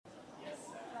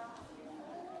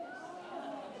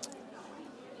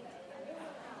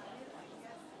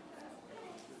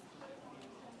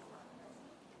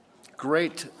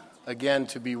Great again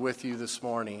to be with you this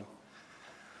morning.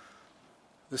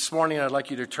 This morning I'd like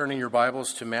you to turn in your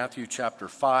Bibles to Matthew chapter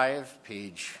 5,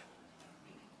 page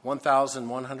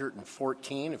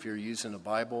 1114 if you're using a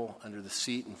Bible under the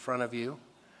seat in front of you.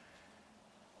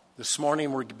 This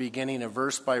morning we're beginning a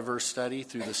verse-by-verse study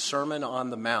through the Sermon on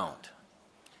the Mount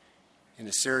in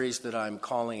a series that I'm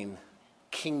calling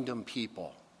Kingdom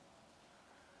People.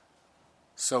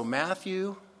 So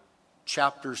Matthew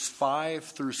chapters 5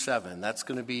 through 7, that's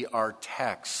going to be our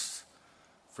text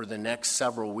for the next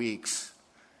several weeks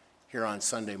here on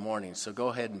Sunday morning. So go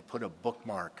ahead and put a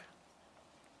bookmark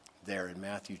there in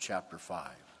Matthew chapter 5.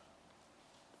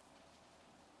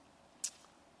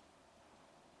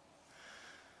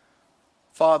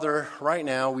 Father, right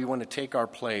now we want to take our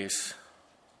place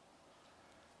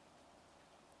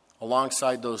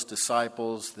alongside those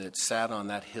disciples that sat on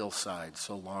that hillside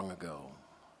so long ago,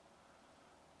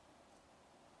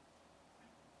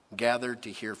 gathered to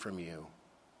hear from you.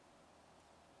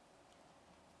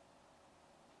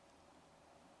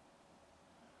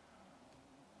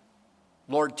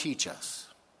 Lord, teach us,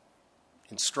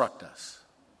 instruct us,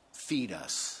 feed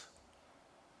us.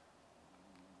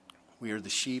 We are the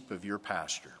sheep of your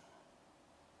pasture.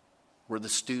 We're the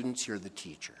students, you're the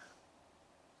teacher.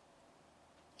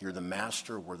 You're the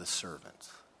master, we're the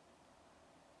servants.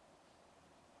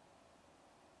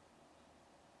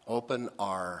 Open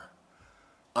our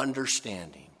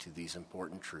understanding to these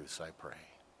important truths, I pray.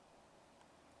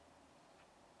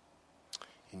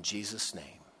 In Jesus' name,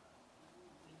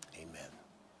 amen.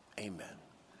 Amen.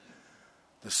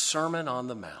 The Sermon on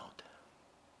the Mount.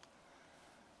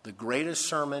 The greatest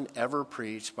sermon ever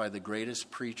preached by the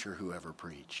greatest preacher who ever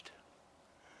preached.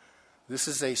 This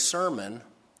is a sermon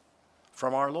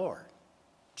from our Lord,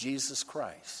 Jesus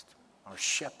Christ, our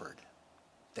shepherd,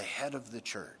 the head of the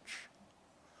church.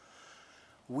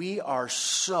 We are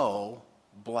so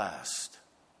blessed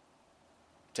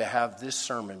to have this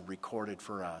sermon recorded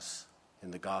for us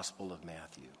in the Gospel of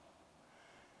Matthew.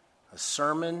 A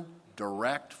sermon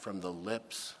direct from the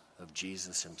lips of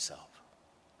Jesus himself.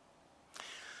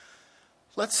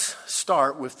 Let's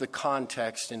start with the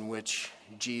context in which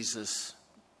Jesus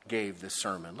gave this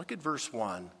sermon. Look at verse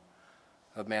 1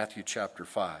 of Matthew chapter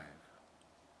 5.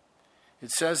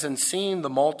 It says, "And seeing the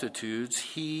multitudes,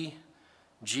 he,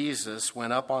 Jesus,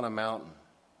 went up on a mountain.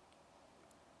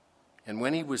 And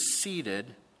when he was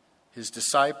seated, his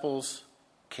disciples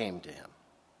came to him.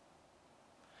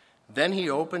 Then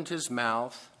he opened his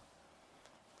mouth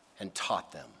and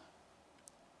taught them."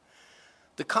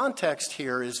 The context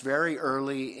here is very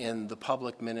early in the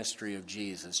public ministry of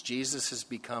Jesus. Jesus has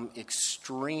become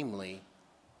extremely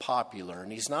popular,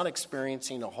 and he's not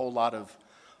experiencing a whole lot of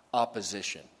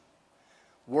opposition.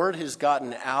 Word has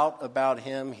gotten out about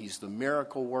him. He's the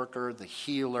miracle worker, the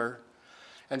healer.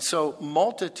 And so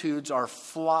multitudes are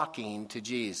flocking to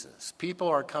Jesus. People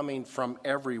are coming from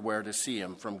everywhere to see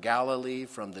him, from Galilee,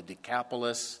 from the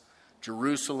Decapolis,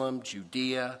 Jerusalem,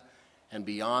 Judea, and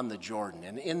beyond the Jordan.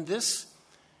 And in this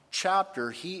chapter,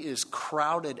 he is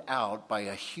crowded out by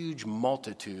a huge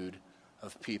multitude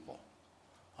of people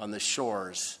on the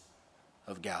shores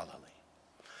of Galilee.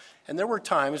 And there were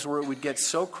times where it would get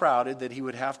so crowded that he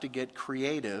would have to get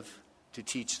creative to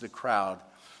teach the crowd.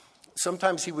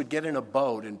 Sometimes he would get in a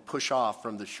boat and push off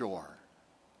from the shore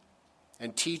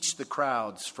and teach the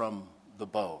crowds from the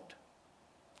boat.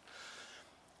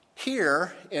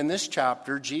 Here in this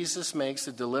chapter, Jesus makes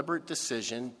a deliberate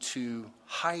decision to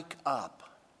hike up,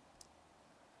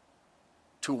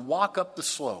 to walk up the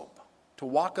slope, to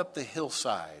walk up the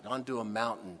hillside onto a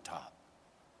mountaintop.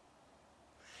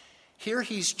 Here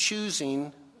he's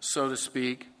choosing, so to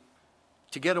speak,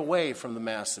 to get away from the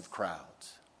massive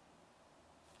crowds,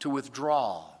 to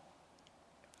withdraw.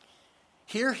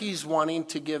 Here he's wanting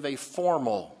to give a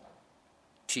formal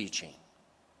teaching.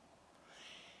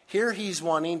 Here he's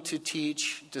wanting to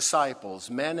teach disciples,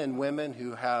 men and women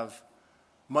who have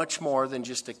much more than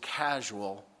just a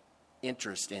casual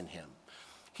interest in him.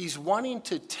 He's wanting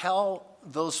to tell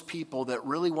those people that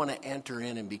really want to enter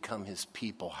in and become his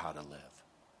people how to live.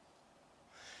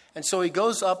 And so he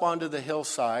goes up onto the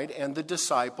hillside, and the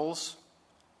disciples,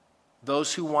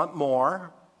 those who want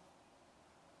more,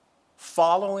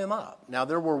 follow him up. Now,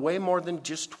 there were way more than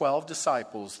just 12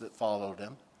 disciples that followed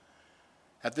him.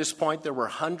 At this point, there were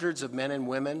hundreds of men and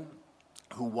women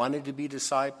who wanted to be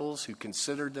disciples, who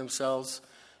considered themselves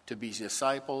to be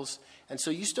disciples. And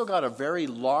so you still got a very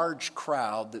large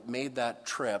crowd that made that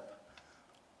trip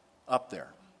up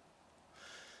there.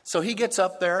 So he gets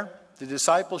up there, the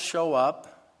disciples show up,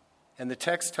 and the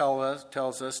text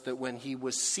tells us that when he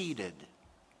was seated,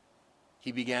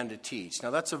 he began to teach. Now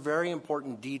that's a very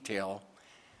important detail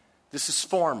This is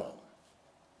formal.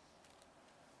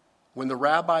 When the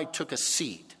rabbi took a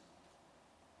seat,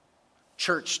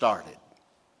 church started.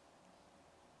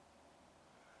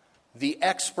 The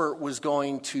expert was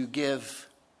going to give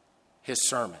his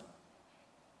sermon.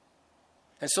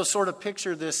 And so sort of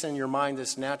picture this in your mind,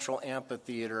 this natural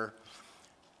amphitheater.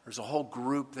 There's a whole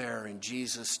group there, and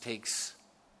Jesus takes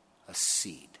a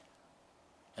seat.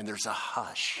 And there's a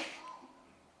hush.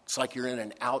 It's like you're in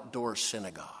an outdoor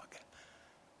synagogue.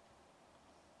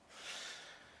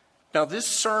 Now, this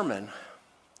sermon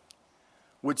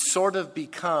would sort of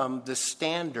become the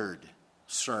standard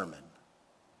sermon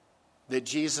that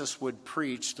Jesus would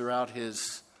preach throughout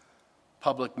his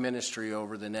public ministry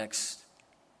over the next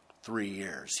 3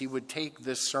 years. He would take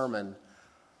this sermon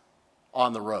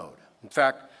on the road. In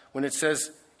fact, when it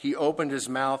says he opened his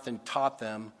mouth and taught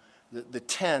them, the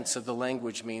tense of the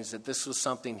language means that this was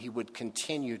something he would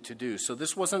continue to do. So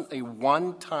this wasn't a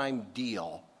one-time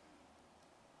deal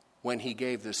when he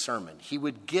gave this sermon. He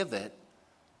would give it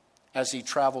as he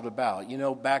traveled about. You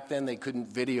know, back then they couldn't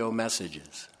video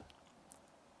messages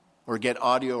or get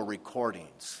audio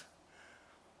recordings.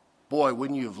 Boy,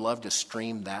 wouldn't you have loved to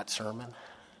stream that sermon?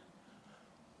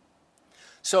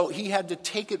 So he had to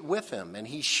take it with him, and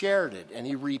he shared it, and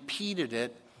he repeated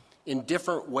it in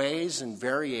different ways and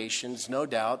variations, no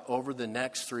doubt, over the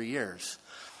next 3 years.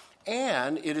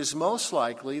 And it is most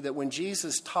likely that when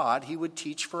Jesus taught, he would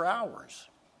teach for hours.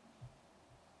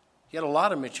 He had a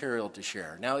lot of material to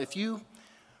share. Now, if you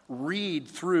read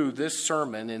through this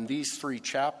sermon in these 3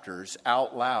 chapters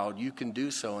out loud, you can do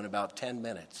so in about 10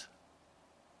 minutes.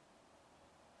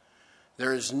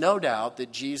 There is no doubt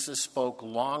that Jesus spoke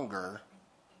longer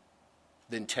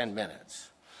than 10 minutes.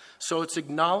 So it's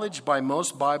acknowledged by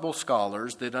most Bible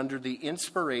scholars that under the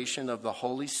inspiration of the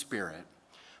Holy Spirit,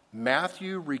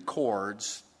 Matthew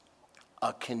records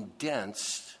a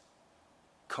condensed,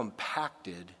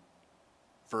 compacted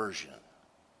version.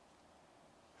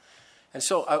 And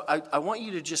so I want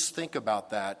you to just think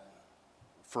about that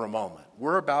for a moment.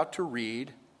 We're about to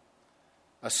read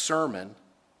a sermon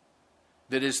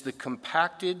that is the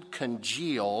compacted,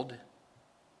 congealed,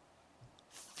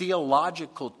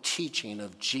 theological teaching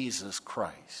of Jesus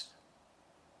Christ.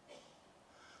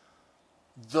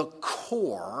 The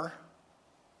core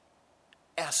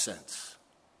essence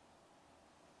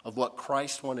of what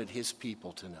Christ wanted his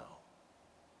people to know.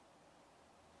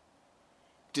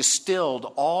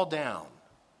 Distilled all down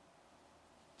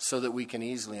so that we can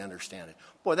easily understand it.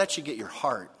 Boy, that should get your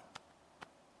heart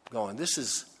going. This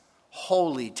is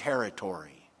holy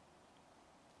territory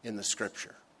in the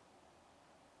Scripture.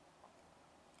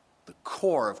 The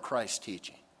core of Christ's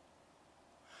teaching.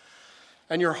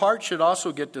 And your heart should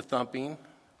also get to thumping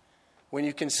when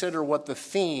you consider what the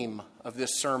theme of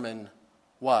this sermon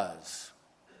was.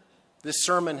 This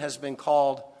sermon has been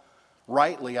called,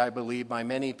 rightly, I believe, by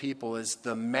many people, as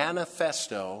the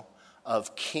manifesto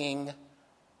of King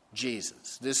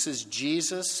Jesus. This is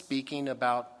Jesus speaking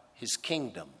about his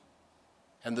kingdom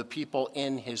and the people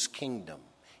in his kingdom.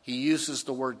 He uses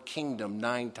the word kingdom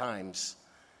 9 times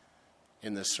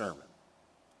in this sermon.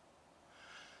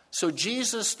 So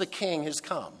Jesus the King has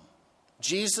come.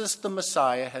 Jesus the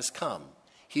Messiah has come.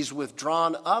 He's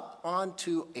withdrawn up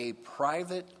onto a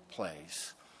private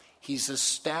place. He's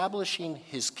establishing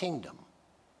his kingdom.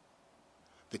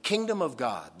 The kingdom of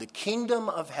God, the kingdom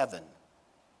of heaven.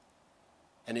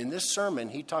 And in this sermon,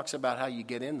 he talks about how you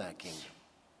get in that kingdom.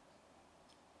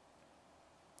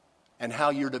 And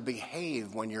how you're to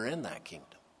behave when you're in that kingdom.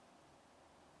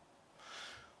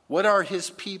 What are his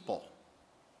people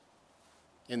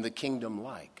in the kingdom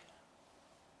like?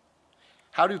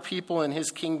 How do people in his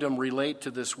kingdom relate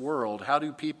to this world? How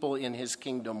do people in his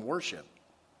kingdom worship?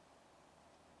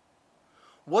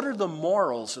 What are the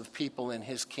morals of people in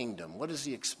his kingdom? What does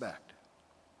he expect?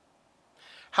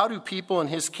 How do people in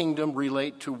his kingdom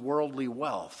relate to worldly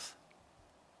wealth?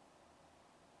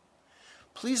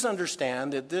 Please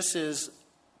understand that this is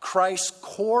Christ's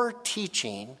core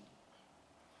teaching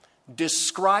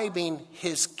describing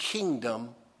his kingdom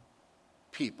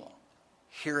people.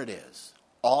 Here it is,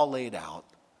 all laid out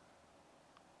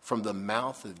from the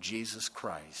mouth of Jesus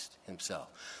Christ himself.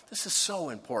 This is so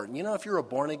important. You know, if you're a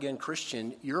born-again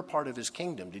Christian, you're a part of his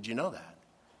kingdom. Did you know that?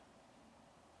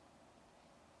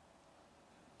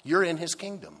 You're in his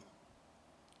kingdom.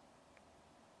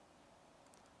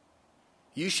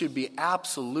 You should be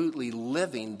absolutely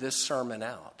living this sermon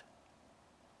out.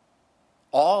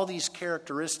 All these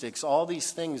characteristics, all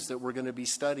these things that we're going to be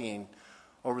studying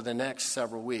over the next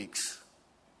several weeks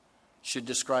should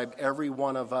describe every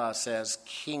one of us as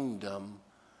kingdom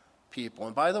people.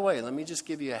 And by the way, let me just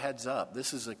give you a heads up.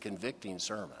 This is a convicting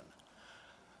sermon.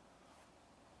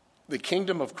 The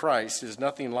kingdom of Christ is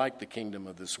nothing like the kingdom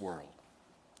of this world.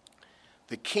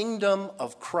 The kingdom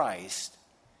of Christ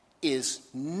is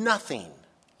nothing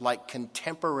like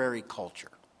contemporary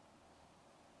culture.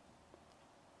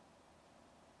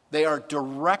 They are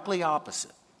directly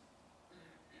opposite.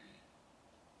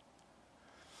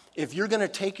 If you're going to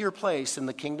take your place in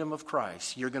the kingdom of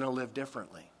Christ, you're going to live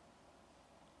differently.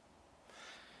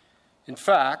 In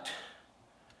fact,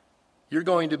 you're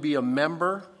going to be a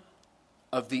member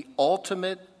of the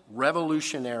ultimate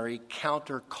revolutionary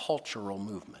countercultural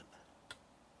movement.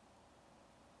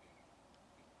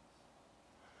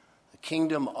 The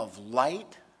kingdom of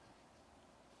light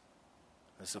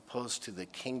as opposed to the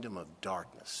kingdom of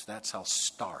darkness. That's how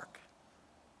stark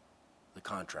the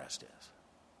contrast is.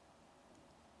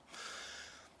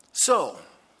 So,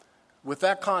 with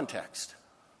that context,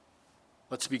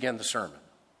 let's begin the sermon.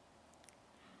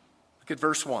 Look at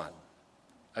verse 1.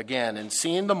 Again, and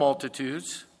seeing the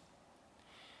multitudes,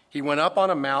 he went up on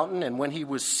a mountain, and when he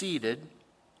was seated,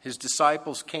 his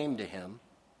disciples came to him.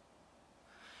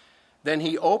 Then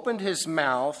he opened his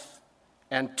mouth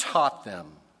and taught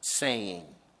them, saying,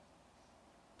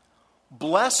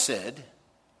 Blessed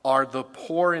are the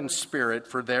poor in spirit,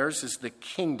 for theirs is the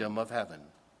kingdom of heaven.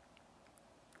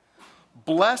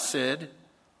 Blessed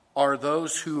are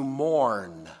those who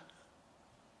mourn,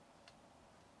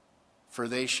 for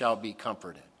they shall be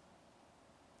comforted.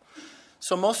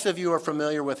 So most of you are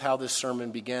familiar with how this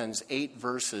sermon begins. 8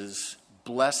 verses,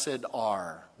 blessed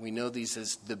are. We know these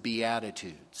as the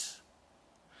Beatitudes.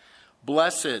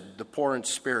 Blessed, the poor in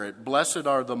spirit. Blessed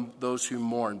are those who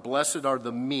mourn. Blessed are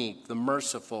the meek, the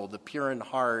merciful, the pure in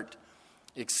heart,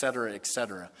 etc.,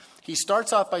 etc. He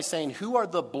starts off by saying, who are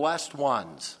the blessed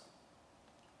ones?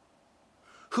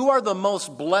 Who are the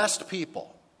most blessed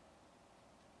people?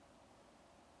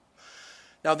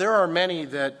 Now, there are many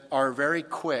that are very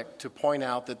quick to point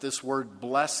out that this word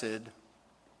blessed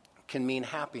can mean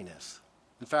happiness.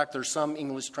 In fact, there's some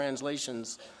English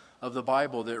translations of the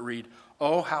Bible that read,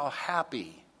 oh, how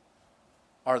happy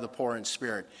are the poor in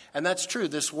spirit. And that's true.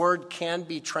 This word can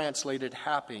be translated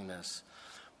happiness.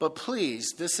 But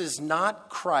please, this is not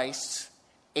Christ's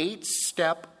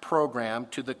 8-step program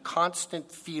to the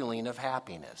constant feeling of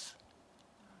happiness.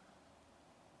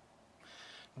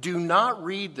 Do not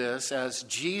read this as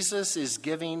Jesus is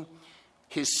giving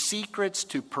his secrets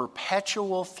to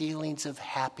perpetual feelings of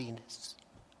happiness.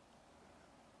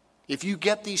 If you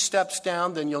get these steps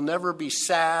down, then you'll never be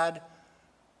sad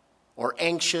or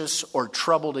anxious or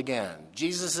troubled again.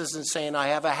 Jesus isn't saying, I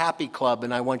have a happy club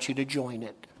and I want you to join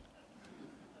it.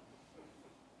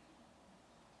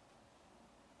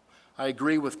 I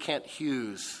agree with Kent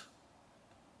Hughes,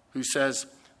 who says,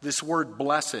 this word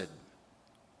blessed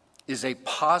is a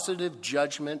positive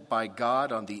judgment by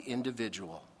God on the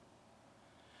individual.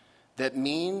 That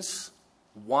means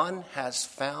one has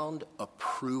found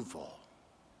approval.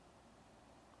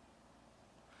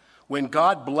 When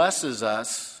God blesses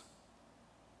us,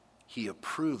 he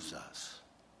approves us.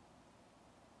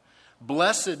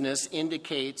 Blessedness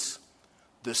indicates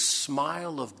the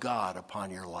smile of God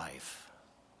upon your life.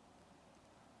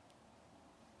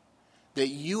 That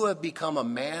you have become a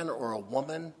man or a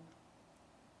woman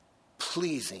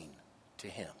pleasing to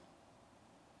him.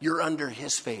 You're under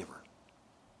his favor.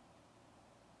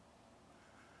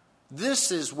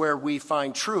 This is where we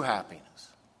find true happiness.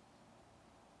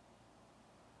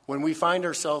 When we find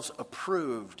ourselves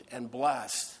approved and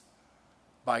blessed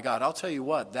by God, I'll tell you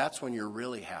what, that's when you're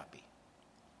really happy.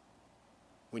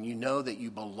 When you know that you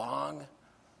belong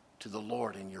to the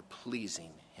Lord and you're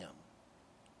pleasing him.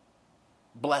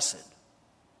 Blessed.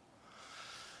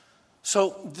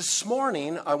 So this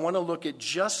morning, I want to look at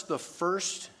just the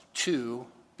first 2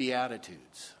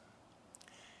 Beatitudes.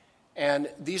 And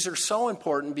these are so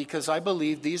important because I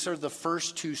believe these are the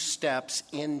first 2 steps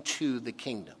into the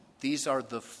kingdom. These are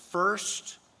the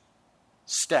first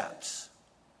steps,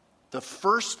 the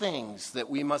first things that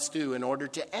we must do in order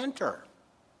to enter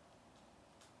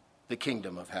the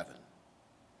kingdom of heaven.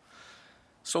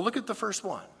 So look at the first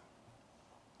one.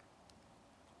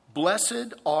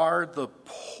 Blessed are the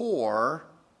poor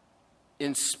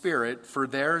in spirit, for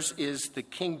theirs is the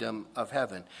kingdom of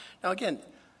heaven. Now again,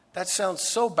 that sounds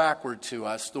so backward to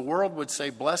us. The world would say,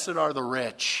 blessed are the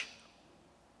rich,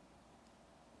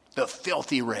 the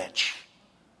filthy rich.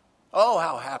 Oh,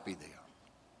 how happy they are.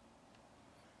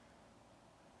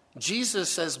 Jesus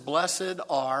says, blessed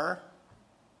are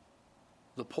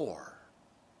the poor.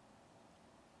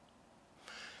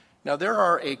 Now, there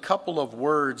are a couple of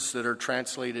words that are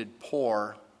translated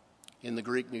poor in the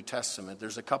Greek New Testament.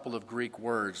 There's a couple of Greek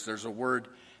words. There's a word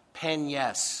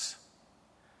penies.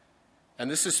 And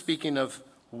this is speaking of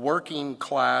working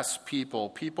class people,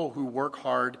 people who work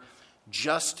hard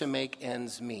just to make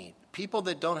ends meet, people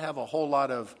that don't have a whole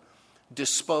lot of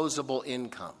disposable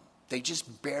income. They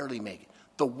just barely make it.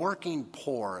 The working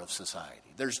poor of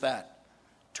society. There's that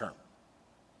term.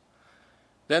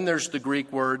 Then there's the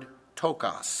Greek word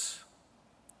tokos.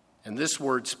 And this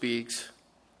word speaks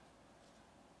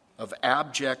of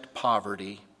abject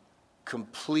poverty,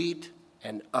 complete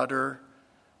and utter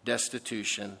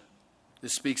destitution.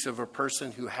 This speaks of a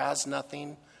person who has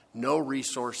nothing, no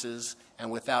resources,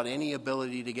 and without any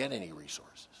ability to get any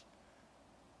resources.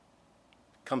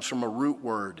 It comes from a root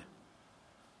word,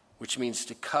 which means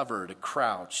to cover, to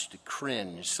crouch, to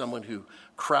cringe, someone who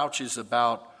crouches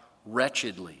about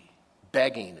wretchedly,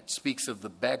 begging. It speaks of the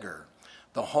beggar,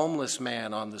 the homeless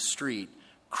man on the street,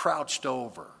 crouched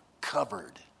over,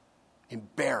 covered,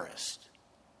 embarrassed,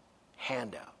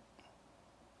 handout.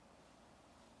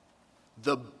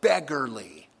 The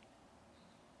beggarly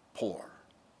poor.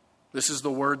 This is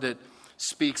the word that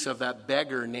speaks of that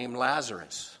beggar named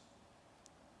Lazarus,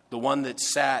 the one that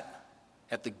sat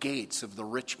at the gates of the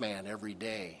rich man every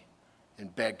day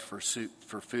and begged for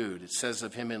food. It says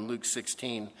of him in Luke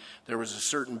 16, there was a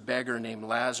certain beggar named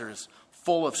Lazarus,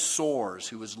 full of sores,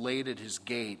 who was laid at his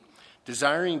gate,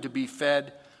 desiring to be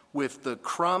fed with the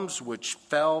crumbs which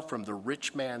fell from the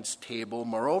rich man's table.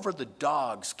 Moreover, the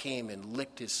dogs came and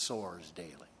licked his sores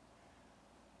daily.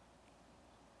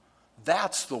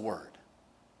 That's the word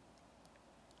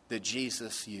that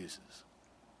Jesus uses.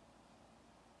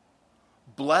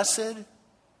 Blessed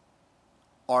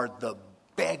are the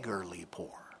beggarly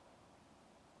poor.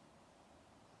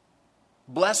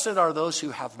 Blessed are those who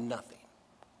have nothing.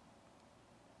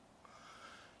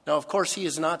 Now, of course, he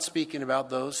is not speaking about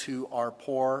those who are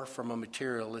poor from a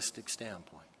materialistic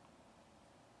standpoint.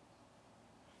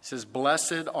 He says,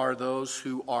 blessed are those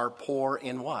who are poor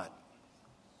in what?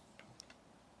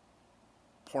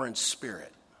 Poor in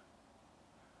spirit.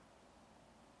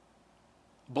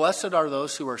 Blessed are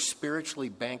those who are spiritually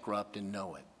bankrupt and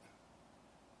know it.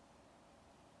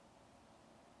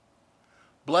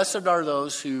 Blessed are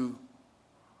those who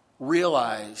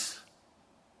realize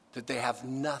that they have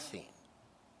nothing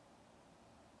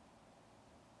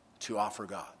to offer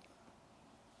God.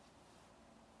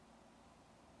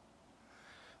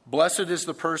 Blessed is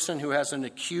the person who has an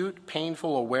acute,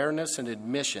 painful awareness and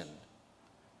admission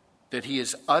that he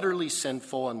is utterly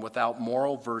sinful and without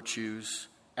moral virtues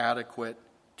adequate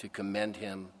to commend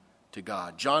him to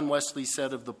God. John Wesley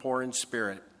said of the poor in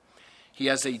spirit, he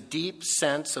has a deep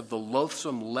sense of the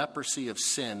loathsome leprosy of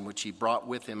sin which he brought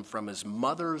with him from his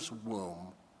mother's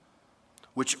womb,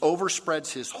 which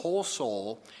overspreads his whole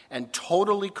soul and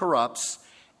totally corrupts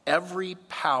every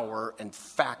power and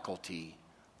faculty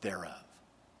thereof.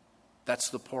 That's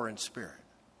the poor in spirit.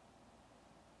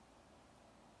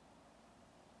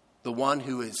 The one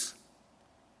who is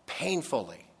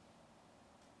painfully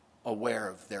aware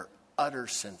of their utter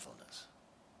sinfulness,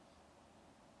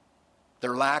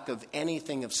 their lack of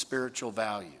anything of spiritual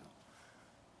value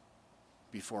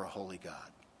before a holy God.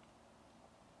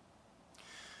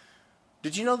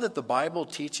 Did you know that the Bible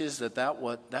teaches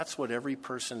that's what every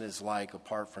person is like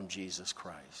apart from Jesus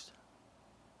Christ?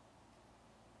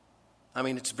 I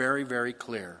mean, it's very, very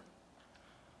clear.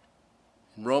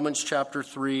 In Romans chapter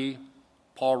 3,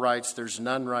 Paul writes, there's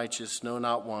none righteous, no,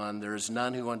 not one. There is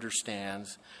none who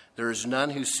understands. There is none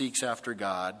who seeks after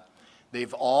God.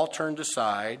 They've all turned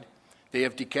aside. They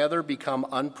have together become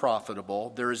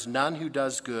unprofitable. There is none who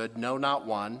does good, no, not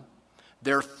one.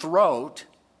 Their throat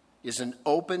is an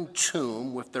open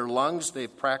tomb. With their lungs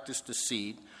they've practiced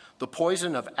deceit. The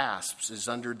poison of asps is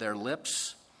under their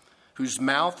lips, whose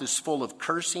mouth is full of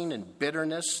cursing and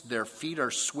bitterness. Their feet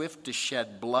are swift to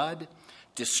shed blood.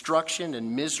 Destruction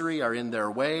and misery are in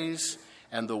their ways,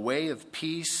 and the way of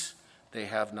peace they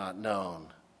have not known.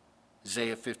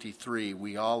 Isaiah 53,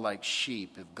 we all like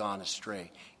sheep have gone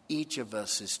astray. Each of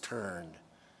us is turned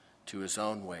to his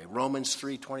own way. Romans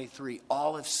 3:23,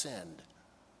 all have sinned.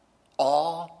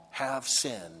 All have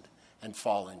sinned and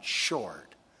fallen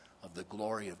short of the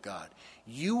glory of God.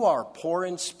 You are poor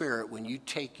in spirit when you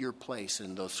take your place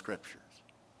in those scriptures.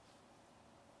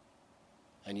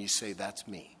 And you say, that's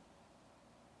me.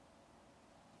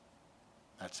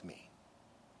 That's me.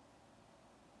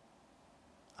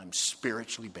 I'm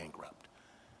spiritually bankrupt.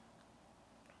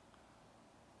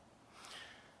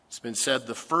 It's been said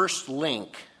the first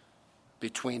link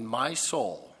between my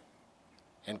soul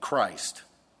and Christ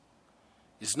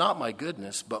is not my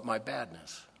goodness, but my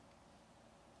badness.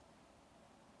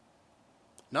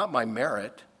 Not my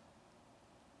merit,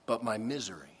 but my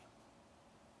misery.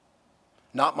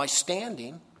 Not my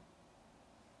standing,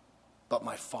 but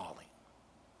my folly.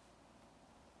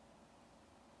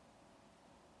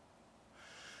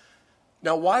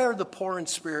 Now, why are the poor in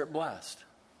spirit blessed?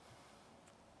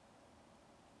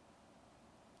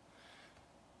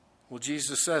 Well,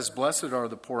 Jesus says, blessed are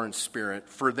the poor in spirit,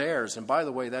 for theirs, and by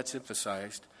the way, that's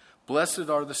emphasized, blessed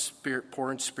are the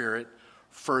poor in spirit,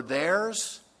 for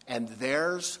theirs and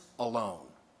theirs alone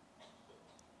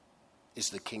is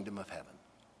the kingdom of heaven.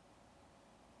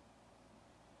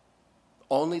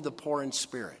 Only the poor in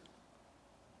spirit.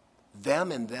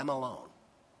 Them and them alone.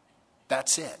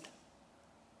 That's it.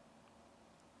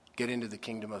 Get into the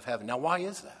kingdom of heaven. Now, why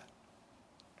is that?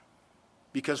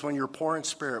 Because when you're poor in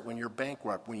spirit, when you're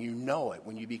bankrupt, when you know it,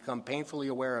 when you become painfully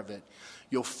aware of it,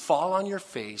 you'll fall on your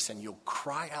face and you'll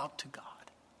cry out to God.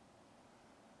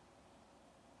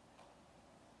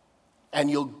 And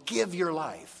you'll give your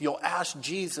life. You'll ask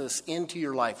Jesus into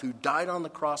your life, who died on the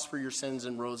cross for your sins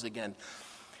and rose again.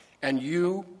 And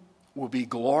you will be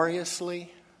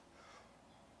gloriously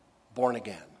born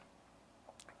again.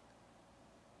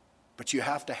 But you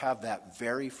have to have that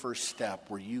very first step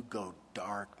where you go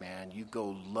dark, man. You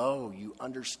go low. You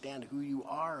understand who you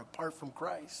are apart from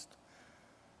Christ.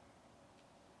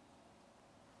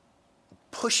 It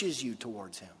pushes you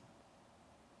towards him.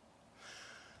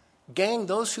 Gang,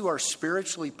 those who are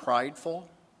spiritually prideful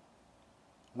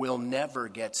will never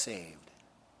get saved.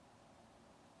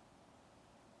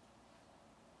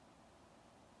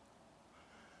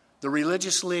 The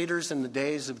religious leaders in the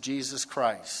days of Jesus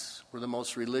Christ were the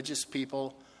most religious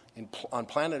people on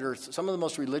planet Earth. Some of the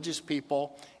most religious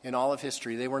people in all of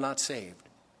history. They were not saved.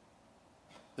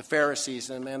 The Pharisees,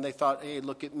 and man, they thought, hey,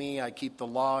 look at me. I keep the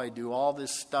law. I do all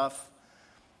this stuff.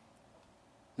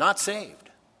 Not saved.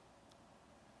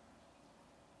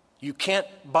 You can't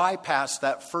bypass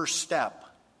that first step.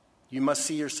 You must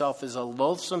see yourself as a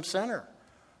loathsome sinner.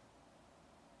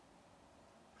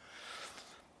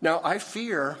 Now, I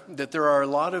fear that there are a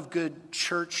lot of good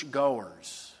church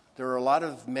goers. There are a lot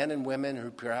of men and women who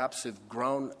perhaps have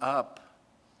grown up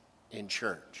in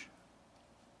church.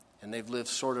 And they've lived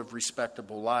sort of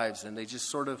respectable lives. And they just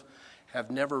sort of have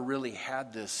never really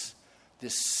had this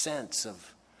sense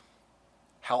of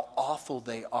how awful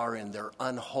they are in their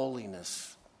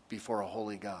unholiness before a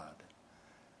holy God.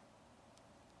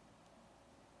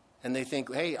 And they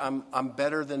think, hey, I'm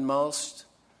better than most.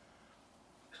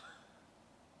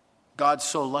 God's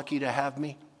so lucky to have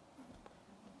me.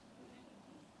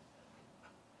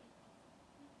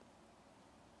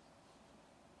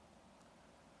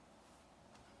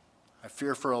 I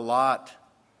fear for a lot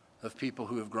of people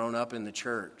who have grown up in the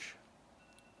church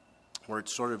where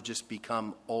it's sort of just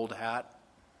become old hat.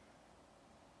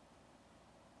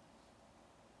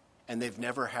 And they've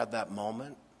never had that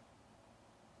moment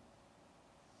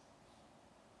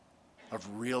of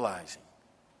realizing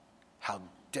how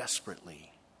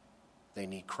desperately they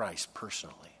need Christ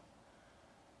personally.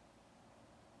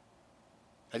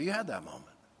 Have you had that moment?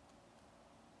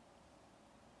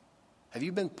 Have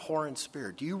you been poor in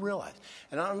spirit? Do you realize?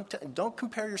 And don't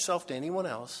compare yourself to anyone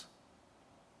else.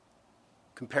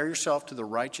 Compare yourself to the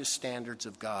righteous standards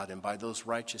of God, and by those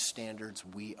righteous standards,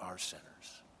 we are sinners.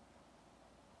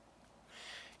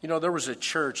 You know, there was a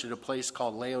church at a place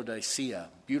called Laodicea,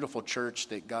 beautiful church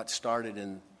that got started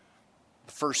in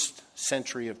the first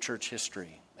century of church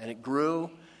history. And it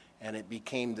grew, and it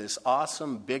became this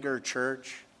awesome, bigger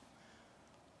church.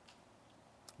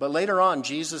 But later on,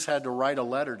 Jesus had to write a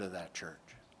letter to that church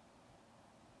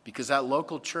because that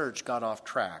local church got off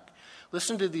track.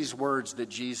 Listen to these words that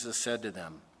Jesus said to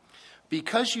them.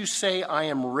 Because you say, I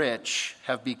am rich,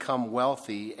 have become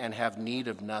wealthy, and have need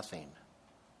of nothing,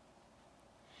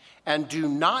 and do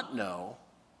not know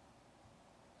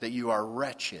that you are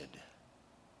wretched,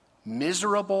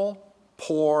 miserable,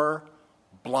 poor,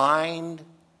 blind,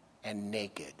 and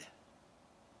naked.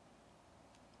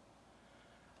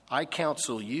 I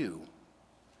counsel you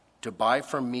to buy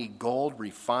from me gold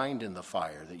refined in the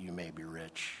fire, that you may be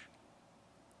rich,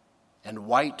 and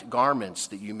white garments,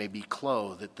 that you may be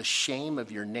clothed, that the shame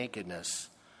of your nakedness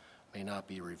may not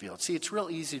be revealed. See, it's real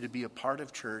easy to be a part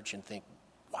of church and think,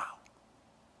 wow.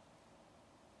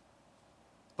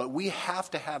 But we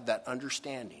have to have that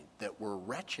understanding that we're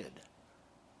wretched,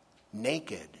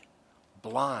 naked,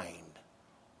 blind,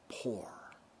 poor.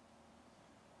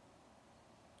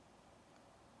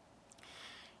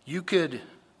 You could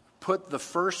put the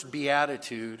first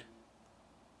beatitude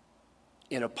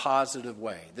in a positive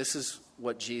way. This is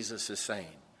what Jesus is saying.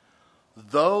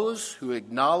 Those who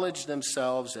acknowledge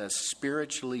themselves as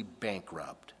spiritually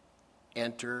bankrupt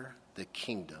enter the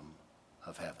kingdom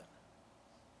of heaven.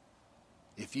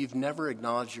 If you've never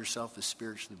acknowledged yourself as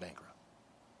spiritually bankrupt,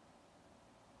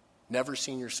 never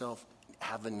seen yourself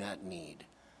having that need,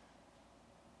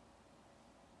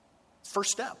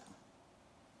 first step,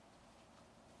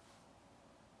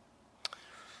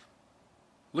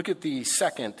 Look at the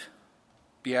second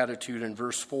beatitude in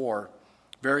verse 4,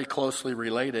 very closely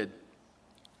related.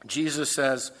 Jesus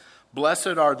says,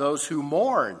 "Blessed are those who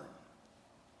mourn,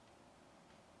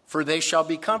 for they shall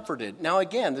be comforted." Now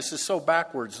again, this is so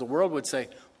backwards. The world would say,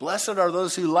 "Blessed are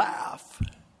those who laugh.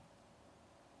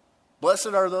 Blessed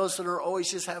are those that are always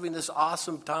just having this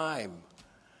awesome time."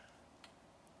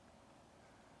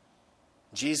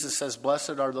 Jesus says,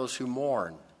 "Blessed are those who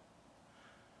mourn."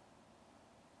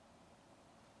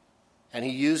 And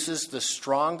he uses the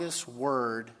strongest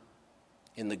word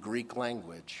in the Greek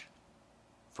language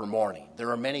for mourning.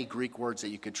 There are many Greek words that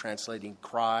you could translate in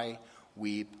cry,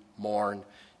 weep, mourn.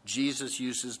 Jesus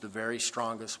uses the very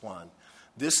strongest one.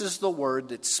 This is the word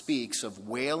that speaks of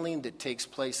wailing that takes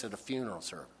place at a funeral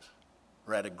service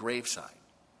or at a graveside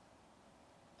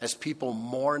as people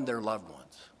mourn their loved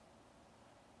ones.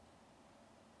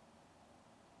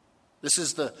 This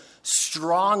is the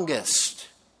strongest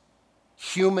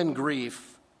human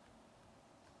grief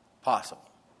possible.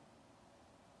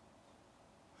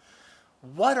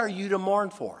 What are you to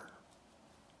mourn for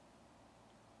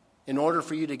in order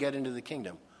for you to get into the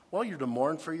kingdom? Well, you're to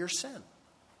mourn for your sin.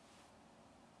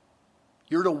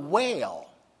 You're to wail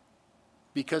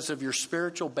because of your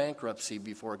spiritual bankruptcy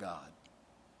before God.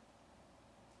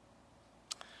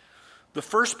 The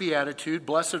first beatitude,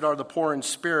 "Blessed are the poor in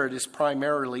spirit," is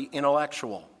primarily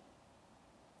intellectual.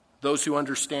 Those who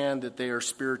understand that they are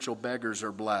spiritual beggars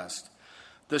are blessed.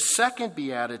 The second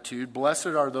beatitude, "Blessed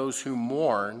are those who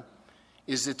mourn,"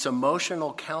 is its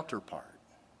emotional counterpart.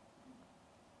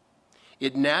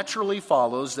 It naturally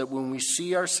follows that when we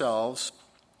see ourselves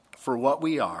for what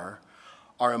we are,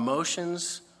 our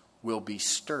emotions will be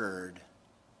stirred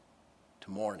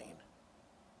to mourning.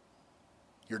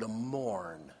 You're to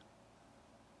mourn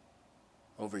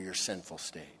over your sinful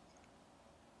state.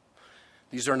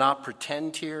 These are not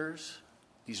pretend tears.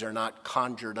 These are not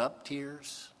conjured up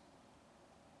tears.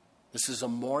 This is a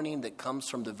mourning that comes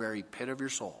from the very pit of your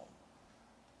soul.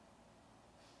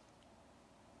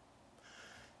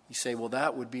 You say, "Well,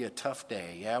 that would be a tough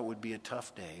day." Yeah, it would be a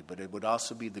tough day, but it would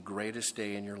also be the greatest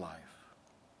day in your life.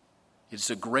 It's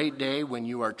a great day when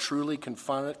you are truly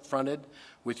confronted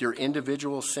with your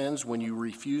individual sins, when you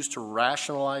refuse to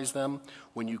rationalize them,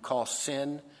 when you call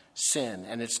sin, sin.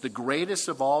 And it's the greatest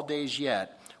of all days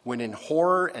yet when in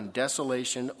horror and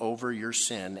desolation over your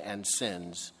sin and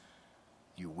sins,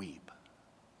 you weep.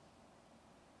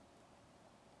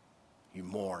 You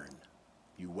mourn.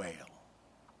 You wail.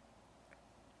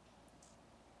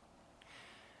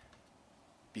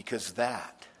 Because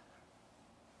that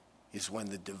is when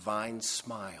the divine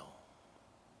smile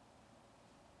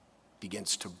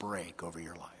begins to break over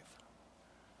your life.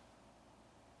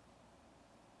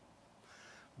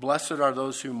 Blessed are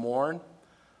those who mourn.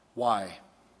 Why?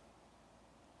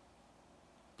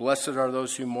 Blessed are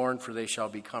those who mourn, for they shall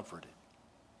be comforted.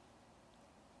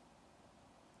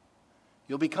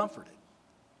 You'll be comforted.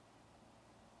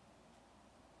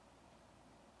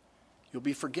 You'll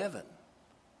be forgiven.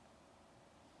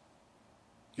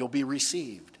 You'll be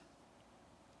received.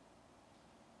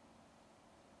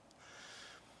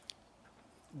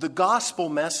 The gospel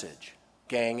message,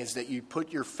 gang, is that you put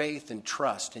your faith and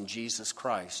trust in Jesus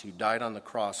Christ, who died on the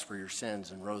cross for your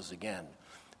sins and rose again.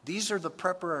 These are the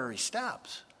preparatory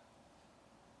steps.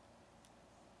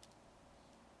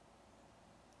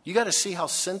 You got to see how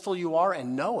sinful you are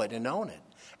and know it and own it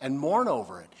and mourn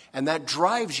over it. And that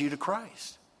drives you to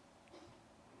Christ.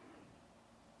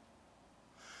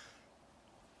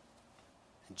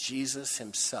 And Jesus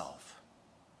himself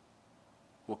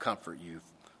will comfort you.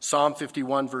 Psalm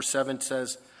 51 verse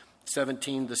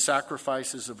 17, "The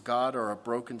sacrifices of God are a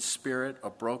broken spirit, a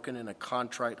broken and a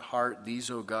contrite heart. These,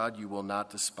 O God, you will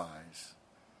not despise."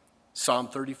 Psalm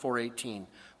 34:18,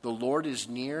 "The Lord is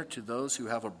near to those who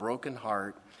have a broken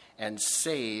heart and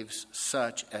saves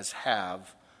such as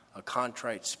have a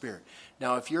contrite spirit."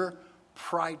 Now, if you're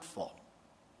prideful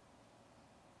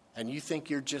and you think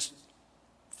you're just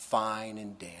fine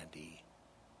and dandy,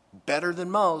 better than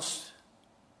most,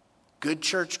 good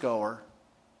churchgoer,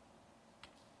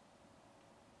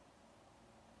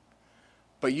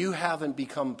 but you haven't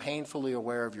become painfully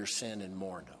aware of your sin and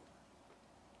mourned it,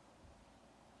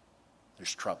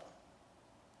 there's trouble.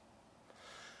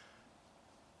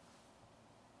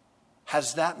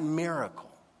 Has that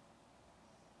miracle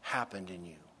happened in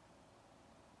you?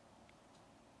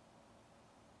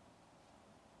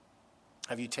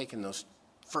 Have you taken those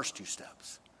first two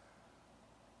steps?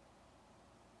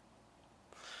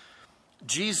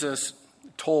 Jesus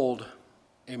told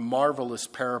a marvelous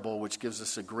parable which gives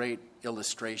us a great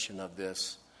illustration of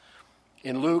this.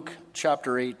 In Luke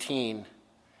chapter 18,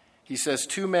 He says,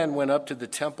 2 men went up to the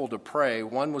temple to pray.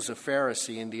 One was a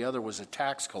Pharisee and the other was a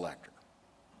tax collector.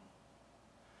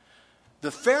 The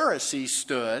Pharisee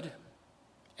stood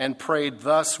and prayed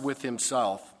thus with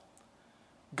himself,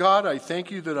 God, I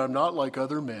thank you that I'm not like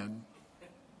other men,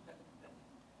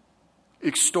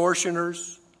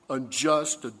 extortioners,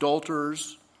 unjust,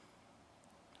 adulterers,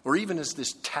 or even as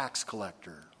this tax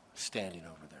collector standing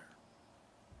over there.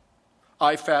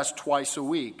 I fast twice a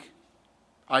week.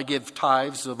 I give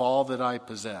tithes of all that I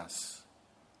possess.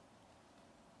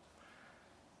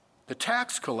 The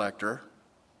tax collector,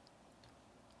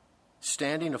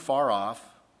 standing afar off,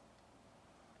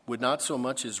 would not so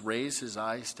much as raise his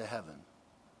eyes to heaven,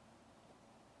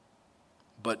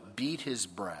 but beat his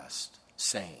breast,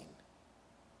 saying,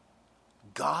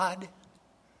 God,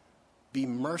 be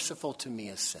merciful to me,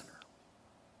 a sinner.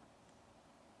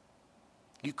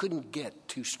 You couldn't get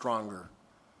two stronger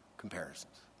comparisons.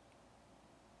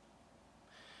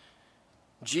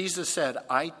 Jesus said,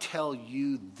 I tell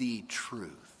you the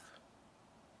truth.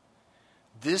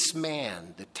 This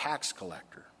man, the tax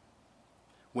collector,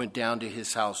 went down to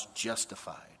his house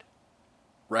justified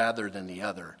rather than the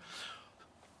other.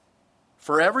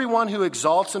 For everyone who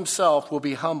exalts himself will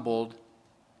be humbled,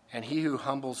 and he who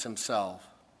humbles himself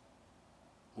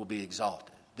will be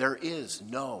exalted. There is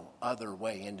no other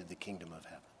way into the kingdom of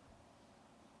heaven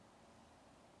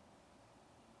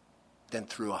than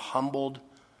through a humbled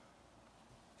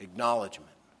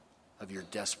acknowledgement of your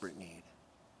desperate need.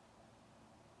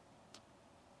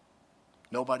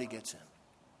 Nobody gets in.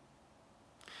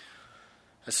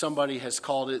 As somebody has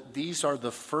called it, these are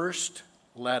the first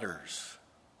letters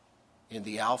in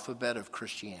the alphabet of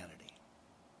Christianity.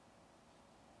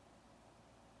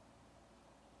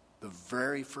 The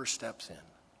very first steps in.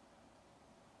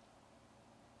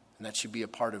 And that should be a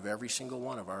part of every single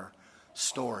one of our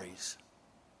stories.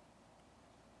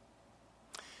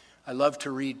 I love to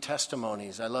read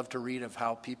testimonies. I love to read of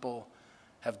how people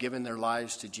have given their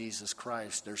lives to Jesus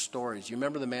Christ, their stories. You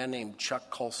remember the man named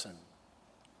Chuck Colson?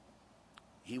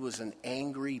 He was an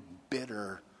angry,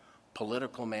 bitter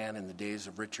political man in the days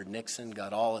of Richard Nixon,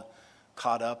 got all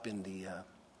caught up in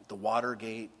the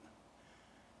Watergate,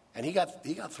 and he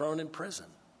got thrown in prison.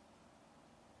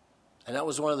 And that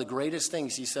was one of the greatest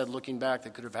things, he said, looking back,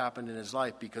 that could have happened in his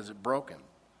life because it broke him.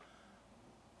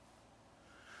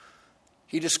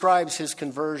 He describes his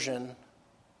conversion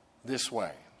this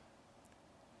way.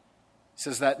 He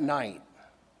says, that night,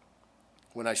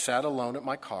 when I sat alone at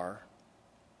my car,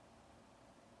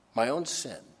 my own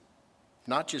sin,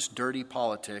 not just dirty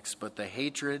politics, but the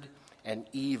hatred and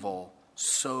evil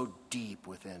so deep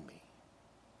within me,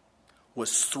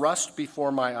 was thrust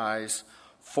before my eyes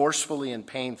forcefully and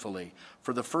painfully.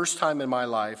 For the first time in my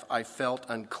life, I felt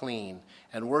unclean,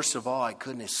 and worst of all, I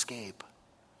couldn't escape.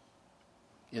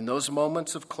 In those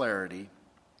moments of clarity,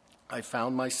 I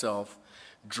found myself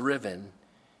driven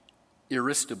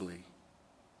irresistibly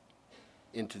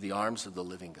into the arms of the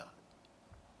living God.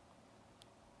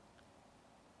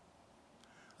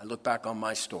 I look back on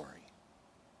my story.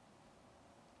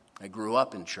 I grew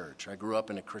up in church. I grew up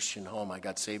in a Christian home. I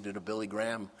got saved at a Billy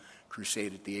Graham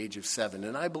crusade at the age of 7,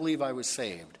 and I believe I was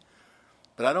saved.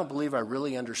 But I don't believe I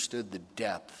really understood the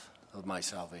depth of my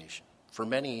salvation for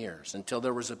many years, until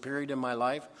there was a period in my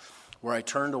life where I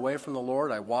turned away from the Lord.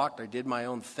 I walked, I did my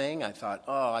own thing. I thought,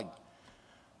 I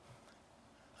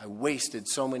wasted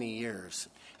so many years.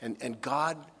 And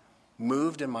God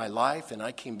moved in my life, and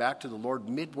I came back to the Lord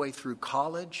midway through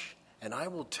college. And I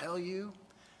will tell you,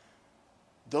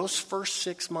 those first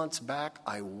 6 months back,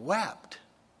 I wept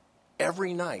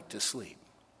every night to sleep.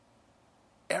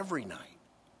 Every night.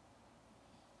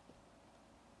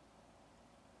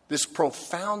 This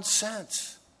profound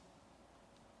sense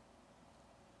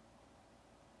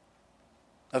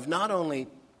of not only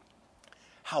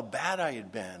how bad I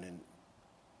had been and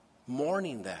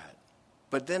mourning that,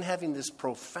 but then having this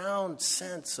profound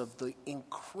sense of the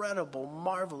incredible,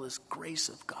 marvelous grace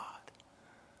of God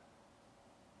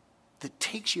that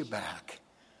takes you back.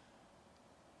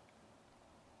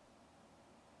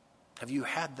 Have you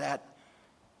had that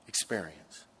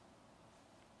experience?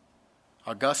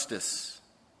 Augustus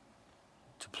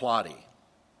Toplady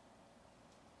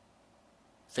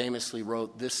famously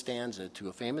wrote this stanza to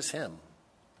a famous hymn,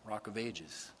 Rock of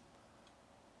Ages.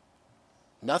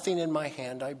 Nothing in my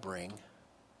hand I bring,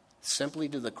 simply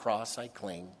to the cross I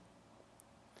cling.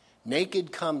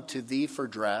 Naked come to thee for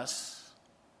dress,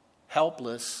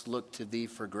 helpless look to thee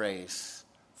for grace.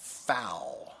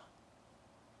 Foul,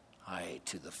 I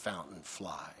to the fountain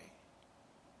fly.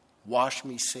 Wash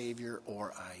me, Savior,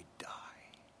 or I die.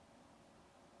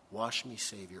 Wash me,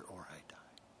 Savior, or I die.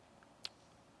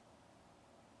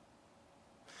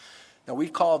 Now, we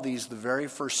call these the very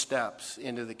first steps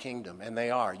into the kingdom, and they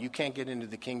are. You can't get into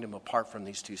the kingdom apart from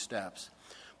these two steps.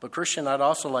 But Christian, I'd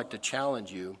also like to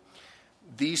challenge you.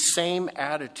 These same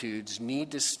attitudes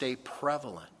need to stay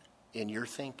prevalent in your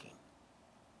thinking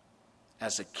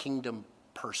as a kingdom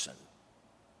person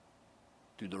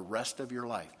through the rest of your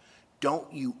life.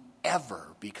 Don't you ever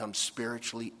become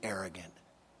spiritually arrogant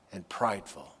and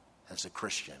prideful as a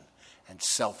Christian and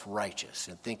self-righteous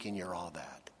and thinking you're all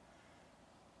that.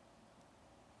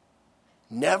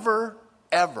 Never,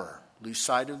 ever lose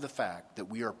sight of the fact that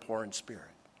we are poor in spirit.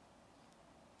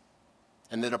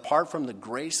 And that apart from the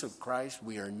grace of Christ,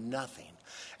 we are nothing.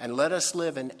 And let us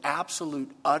live in absolute,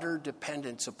 utter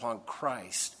dependence upon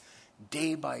Christ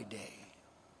day by day.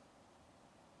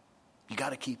 You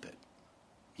got to keep it.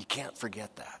 You can't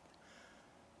forget that.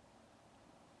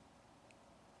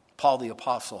 Paul the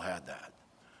Apostle had that.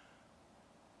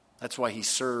 That's why he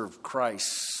served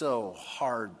Christ so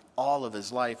hard all of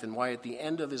his life, and why at the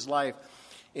end of his life,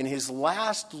 in his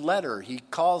last letter, he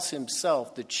calls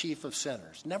himself the chief of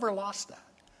sinners. Never lost that.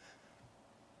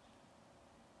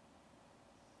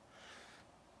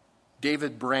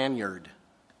 David Branyard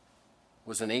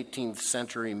was an 18th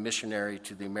century missionary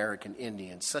to the American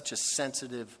Indians. Such a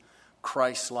sensitive,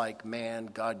 Christ-like man.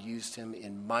 God used him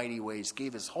in mighty ways,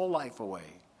 gave his whole life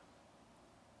away.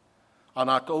 On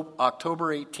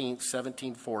October 18th,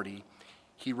 1740,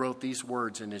 he wrote these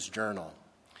words in his journal.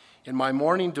 In my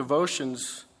morning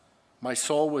devotions, my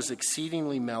soul was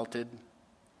exceedingly melted,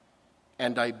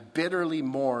 and I bitterly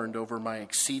mourned over my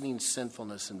exceeding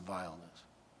sinfulness and vileness.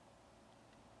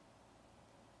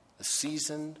 A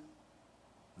seasoned,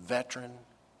 veteran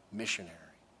missionary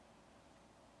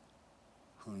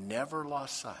who never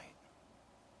lost sight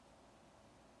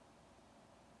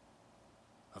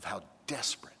of how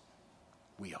desperate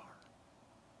we are.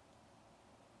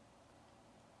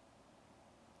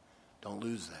 Don't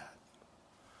lose that.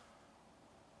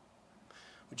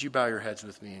 Would you bow your heads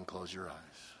with me and close your eyes?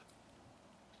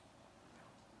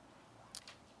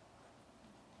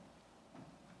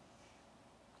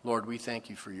 Lord, we thank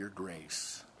you for your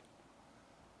grace.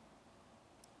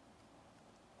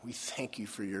 We thank you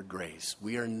for your grace.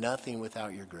 We are nothing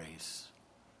without your grace.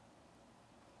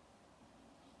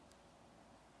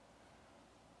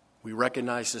 We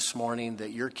recognize this morning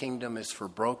that your kingdom is for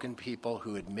broken people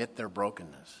who admit their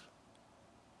brokenness.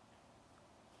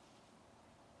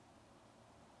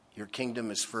 Your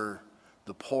kingdom is for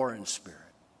the poor in spirit,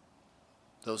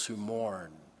 those who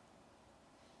mourn.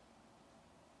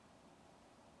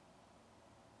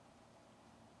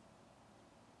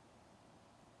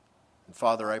 And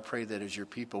Father, I pray that as your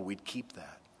people, we'd keep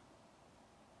that.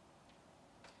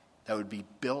 That would be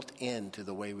built into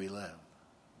the way we live.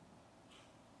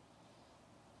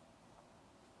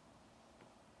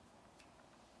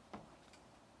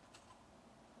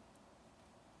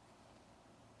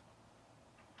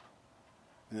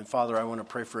 And then, Father, I want to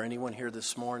pray for anyone here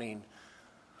this morning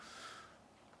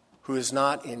who is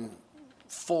not in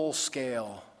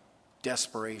full-scale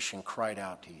desperation cried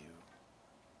out to you.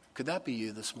 Could that be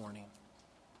you this morning?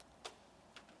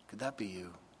 Could that be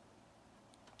you?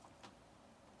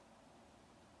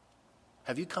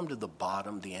 Have you come to the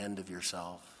bottom, the end of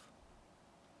yourself?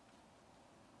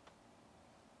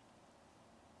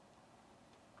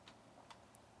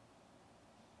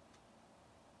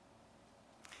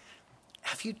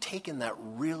 Have you taken that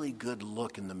really good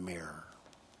look in the mirror,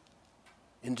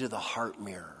 into the heart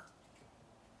mirror,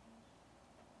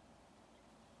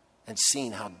 and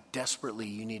seen how desperately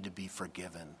you need to be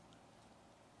forgiven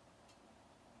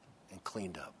and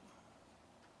cleaned up?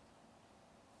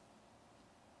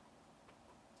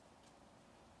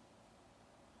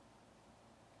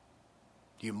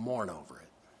 Do you mourn over it?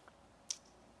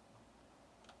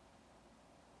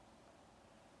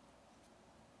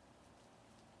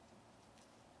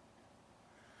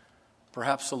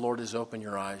 Perhaps the Lord has opened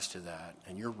your eyes to that,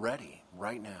 and you're ready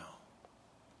right now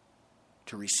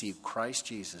to receive Christ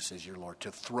Jesus as your Lord,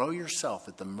 to throw yourself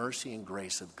at the mercy and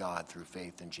grace of God through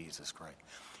faith in Jesus Christ.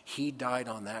 He died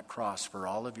on that cross for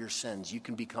all of your sins. You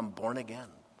can become born again,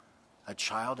 a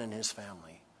child in his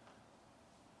family.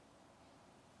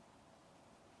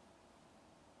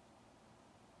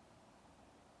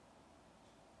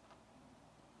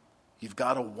 You've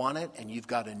got to want it, and you've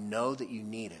got to know that you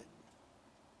need it.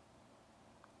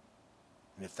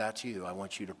 And if that's you, I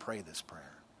want you to pray this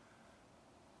prayer.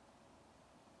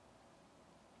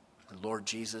 Lord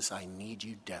Jesus, I need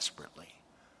you desperately.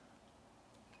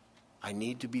 I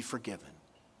need to be forgiven.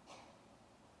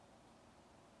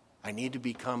 I need to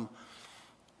become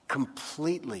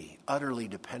completely, utterly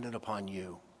dependent upon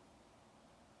you.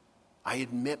 I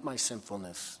admit my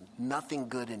sinfulness, nothing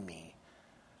good in me.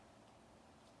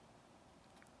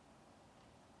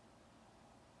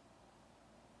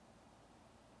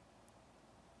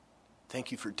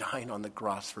 Thank you for dying on the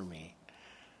cross for me,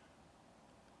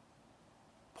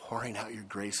 pouring out your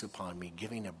grace upon me,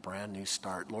 giving a brand new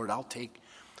start. Lord, I'll take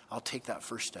that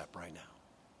first step right now.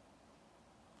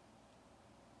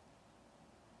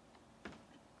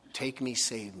 Take me,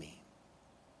 save me.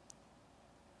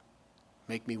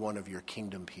 Make me one of your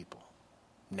kingdom people,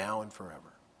 now and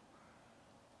forever.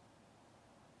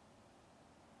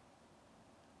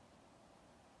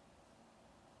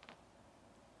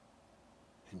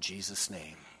 In Jesus'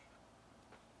 name,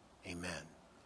 amen.